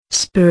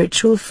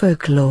spiritual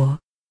folklore.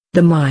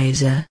 The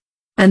Miser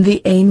and the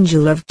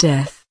Angel of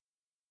Death.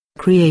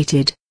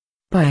 Created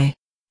by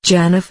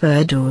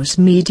Jennifer Dawes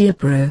Media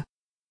Pro.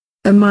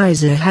 A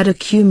miser had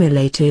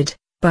accumulated,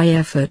 by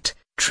effort,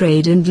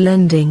 trade and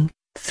lending,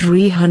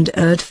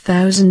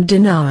 300,000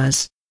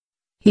 dinars.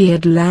 He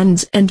had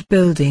lands and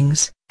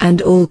buildings,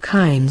 and all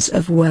kinds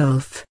of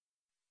wealth.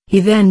 He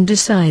then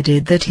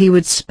decided that he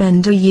would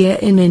spend a year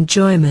in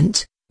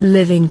enjoyment,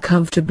 living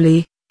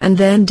comfortably, and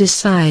then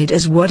decide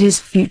as what his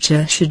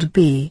future should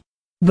be.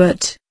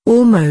 But,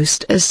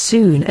 almost as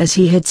soon as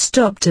he had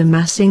stopped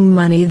amassing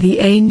money, the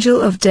angel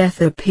of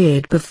death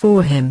appeared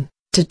before him,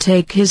 to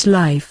take his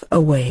life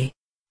away.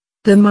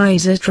 The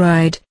miser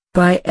tried,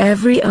 by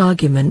every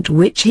argument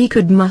which he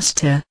could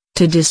muster,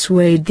 to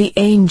dissuade the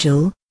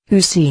angel,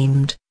 who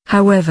seemed,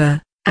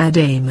 however,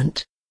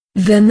 adamant.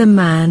 Then the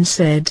man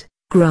said,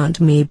 "Grant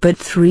me but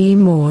 3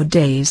 more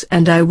days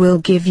and I will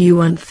give you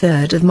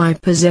 1/3 of my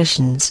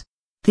possessions."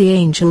 The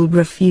angel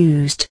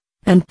refused,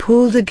 and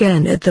pulled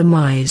again at the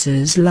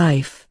miser's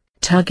life,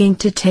 tugging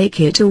to take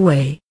it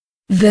away.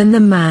 Then the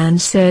man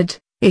said,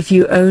 "If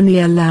you only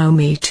allow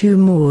me 2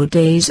 more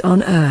days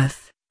on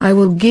earth, I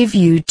will give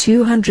you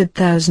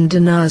 200,000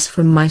 dinars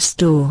from my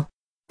store."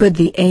 But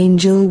the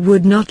angel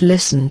would not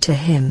listen to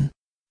him.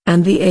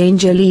 And the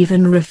angel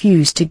even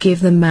refused to give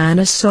the man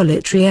a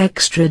solitary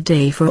extra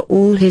day for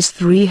all his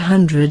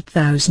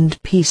 300,000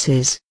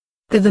 pieces.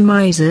 But the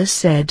miser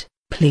said,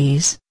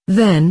 "Please,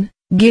 then,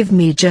 give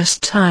me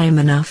just time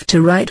enough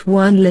to write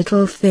one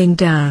little thing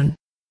down."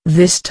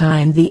 This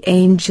time the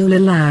angel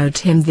allowed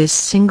him this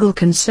single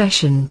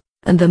concession,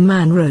 and the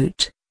man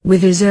wrote,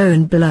 with his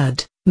own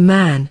blood,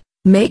 "Man,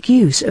 make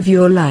use of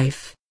your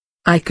life.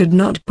 I could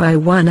not buy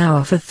 1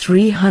 hour for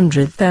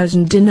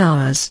 300,000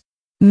 dinars.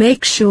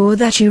 Make sure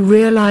that you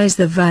realize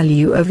the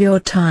value of your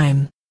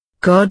time.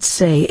 God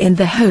say in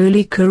the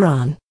Holy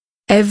Quran,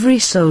 every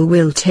soul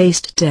will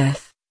taste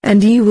death,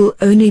 and you will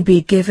only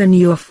be given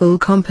your full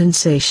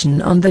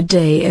compensation on the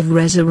day of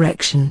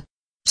resurrection.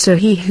 So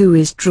he who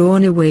is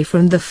drawn away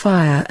from the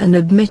fire and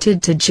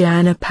admitted to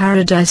Jannah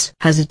paradise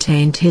has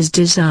attained his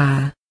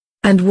desire.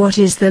 And what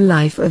is the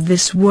life of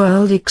this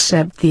world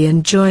except the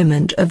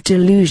enjoyment of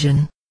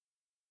delusion?